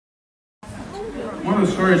One of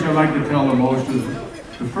the stories I like to tell the most is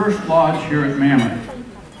the first lodge here at Mammoth.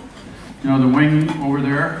 You know, the wing over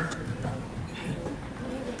there?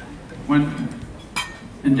 When,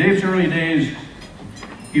 in Dave's early days,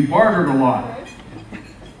 he bartered a lot.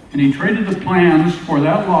 And he traded the plans for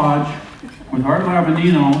that lodge with Art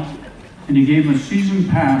Lavanino, and he gave him a season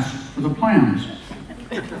pass for the plans.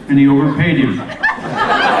 And he overpaid him.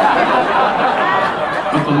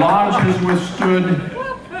 But the lodge has withstood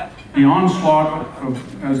the onslaught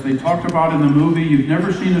of, as they talked about in the movie, you've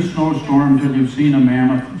never seen a snowstorm until you've seen a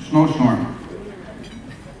Mammoth snowstorm.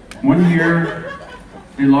 One year,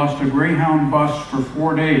 they lost a Greyhound bus for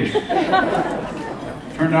 4 days.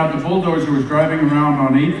 Turned out the bulldozer was driving around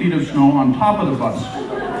on 8 feet of snow on top of the bus.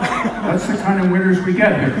 That's the kind of winters we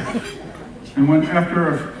get here. And when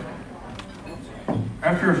after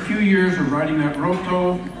a few years of riding that rope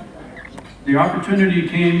tow, the opportunity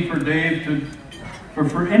came for Dave to, or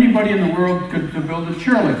for anybody in the world to build a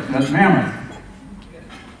chairlift at Mammoth.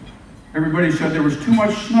 Everybody said there was too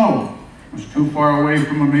much snow. It was too far away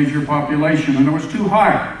from a major population, and it was too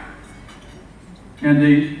high. And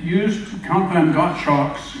they used Count Van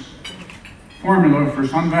Gottschalk's formula for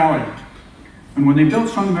Sun Valley. And when they built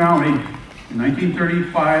Sun Valley in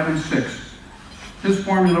 1935 and 6, his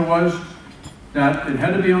formula was that it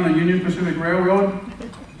had to be on the Union Pacific Railroad,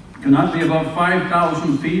 cannot be above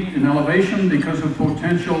 5,000 feet in elevation because of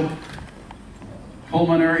potential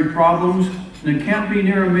pulmonary problems, and it can't be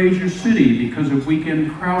near a major city because of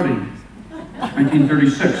weekend crowding.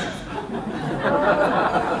 1936.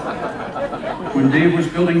 When Dave was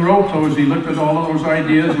building rope tows, he looked at all of those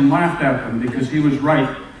ideas and laughed at them because he was right.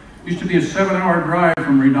 It used to be a 7-hour drive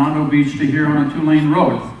from Redondo Beach to here on a 2-lane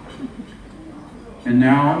road. And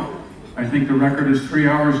now, I think the record is 3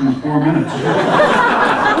 hours and 4 minutes. But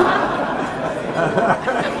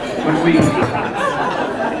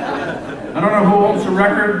I don't know who holds the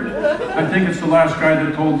record. I think it's the last guy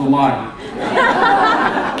that told the lie.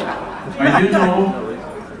 I do know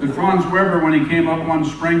that Franz Weber, when he came up one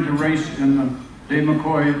spring to race in the Dave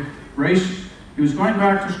McCoy race, he was going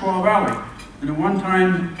back to Squaw Valley. And at one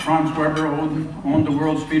time, Franz Weber owned the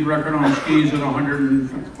world speed record on skis at 100 and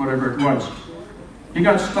whatever it was. He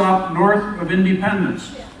got stopped north of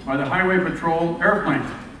Independence by the Highway Patrol airplane.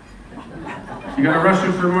 He got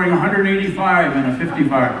arrested for going 185 in a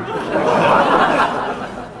 55.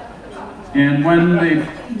 And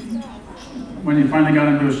when he finally got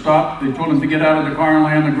into a stop, they told him to get out of the car and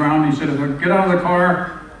lay on the ground. He said, if I get out of the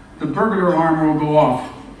car, the burglar alarm will go off.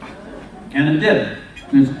 And it did.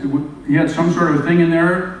 He had some sort of thing in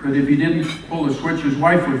there that if he didn't pull the switch, his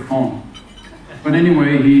wife would phone. But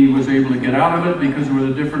anyway, he was able to get out of it because there was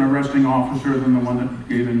a different arresting officer than the one that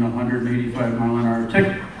gave him the 185-mile-an-hour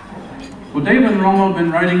ticket. Well, Dave and Roma have been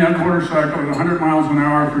riding that motorcycle at 100 miles an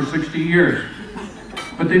hour for 60 years.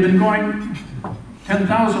 But they've been going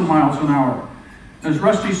 10,000 miles an hour. As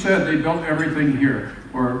Rusty said, they built everything here,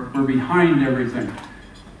 or were behind everything.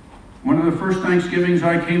 One of the first Thanksgivings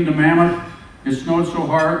I came to Mammoth, it snowed so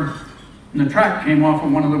hard, and the track came off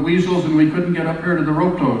of one of the weasels, and we couldn't get up here to the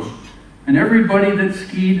rope tows. And everybody that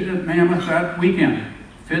skied at Mammoth that weekend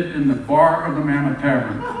fit in the bar of the Mammoth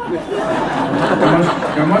Tavern.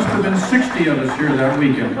 There must have been 60 of us here that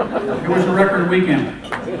weekend. It was a record weekend.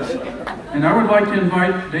 And I would like to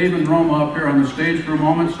invite Dave and Roma up here on the stage for a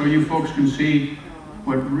moment so you folks can see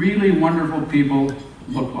what really wonderful people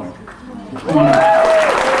look like. Come on up.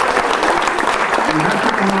 You have to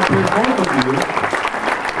come up here, both of you.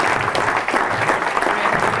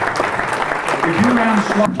 If you ran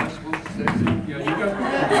slow,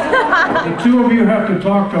 the two of you have to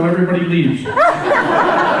talk till everybody leaves. Go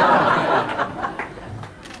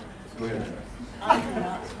ahead.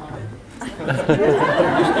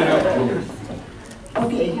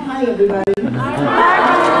 Okay, hi everybody. I'm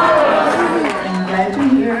glad you're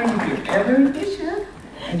here, and if you're ever in Bishop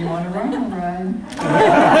and you want to run, we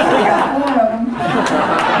got 4 of them.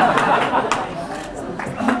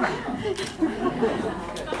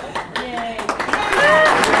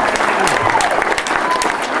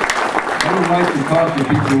 I would like to talk to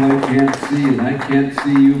people I can't see, and I can't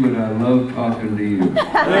see you, but I love talking to you.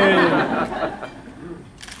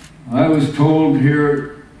 I was told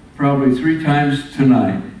here probably 3 times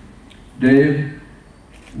tonight, Dave,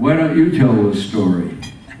 why don't you tell a story?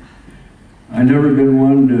 I've never been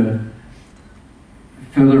one to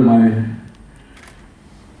feather my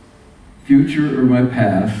future or my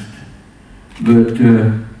past, but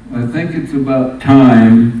I think it's about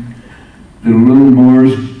time that a little more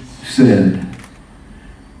said.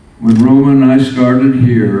 When Roma and I started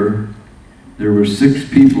here, there were 6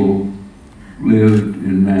 people lived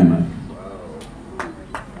in Mammoth.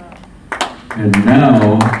 And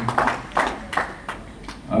now,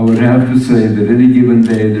 I would have to say that any given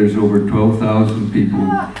day there's over 12,000 people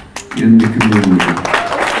in the community.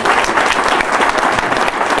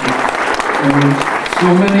 And so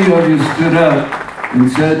many of you stood up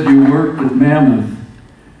and said you worked at Mammoth.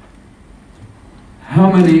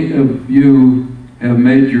 How many of you have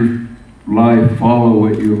made your life follow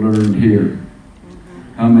what you learned here?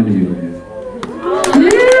 How many of you?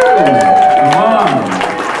 Yeah. Come on.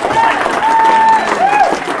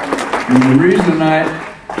 And the reason I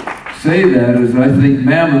say that is I think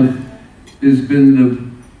Mammoth has been the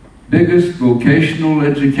biggest vocational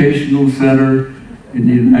educational center in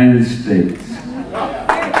the United States.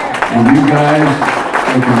 And you guys,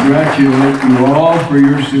 I congratulate you all for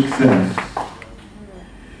your success.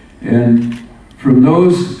 And from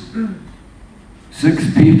those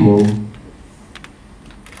 6 people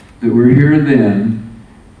that were here then,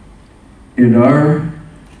 and our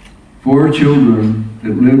 4 children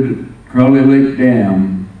that lived at Crowley Lake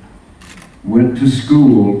Dam went to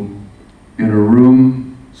school in a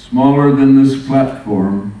room smaller than this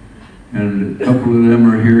platform, and a couple of them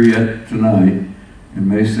are here yet tonight and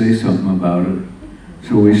may say something about it.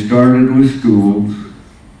 So we started with schools,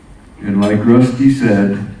 and like Rusty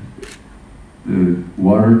said, the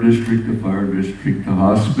water district, the fire district, the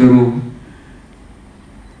hospital,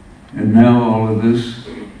 and now all of this.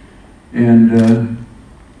 And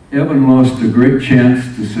Evan lost a great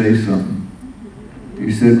chance to say something.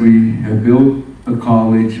 He said, we have built a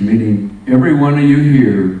college, meaning every one of you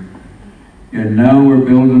here, and now we're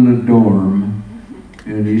building a dorm.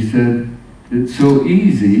 And he said, it's so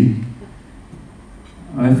easy.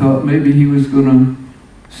 I thought maybe he was going to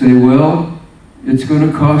say, well, it's going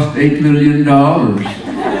to cost $8 million.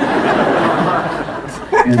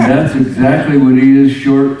 And that's exactly what he is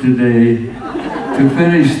short today to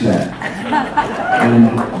finish that.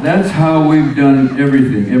 And that's how we've done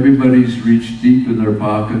everything. Everybody's reached deep in their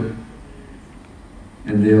pocket,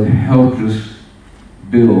 and they've helped us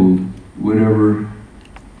build whatever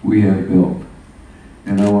we have built.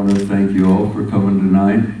 And I want to thank you all for coming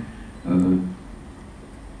tonight.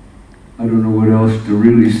 I don't know what else to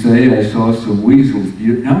really say. I saw some weasels.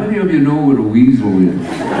 How many of you know what a weasel is? It's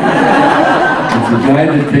a guy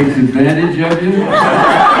that takes advantage of you.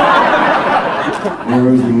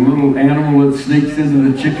 Or is it a little animal that sneaks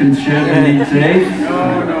into the chicken shed and eats eggs?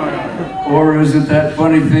 No. Or is it that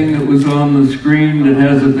funny thing that was on the screen that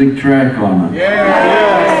has a big track on it?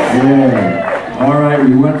 Yeah. All right,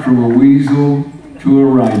 we went from a weasel to a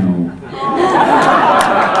rhino.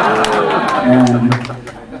 And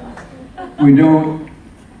we don't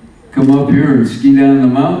come up here and ski down the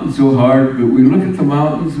mountain so hard, but we look at the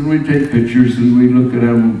mountains and we take pictures, and we look at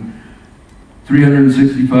them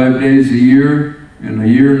 365 days a year. In a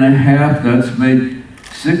year and a half, that's made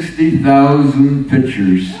 60,000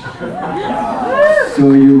 pictures.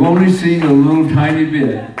 So you've only seen a little tiny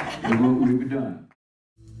bit of what we've done.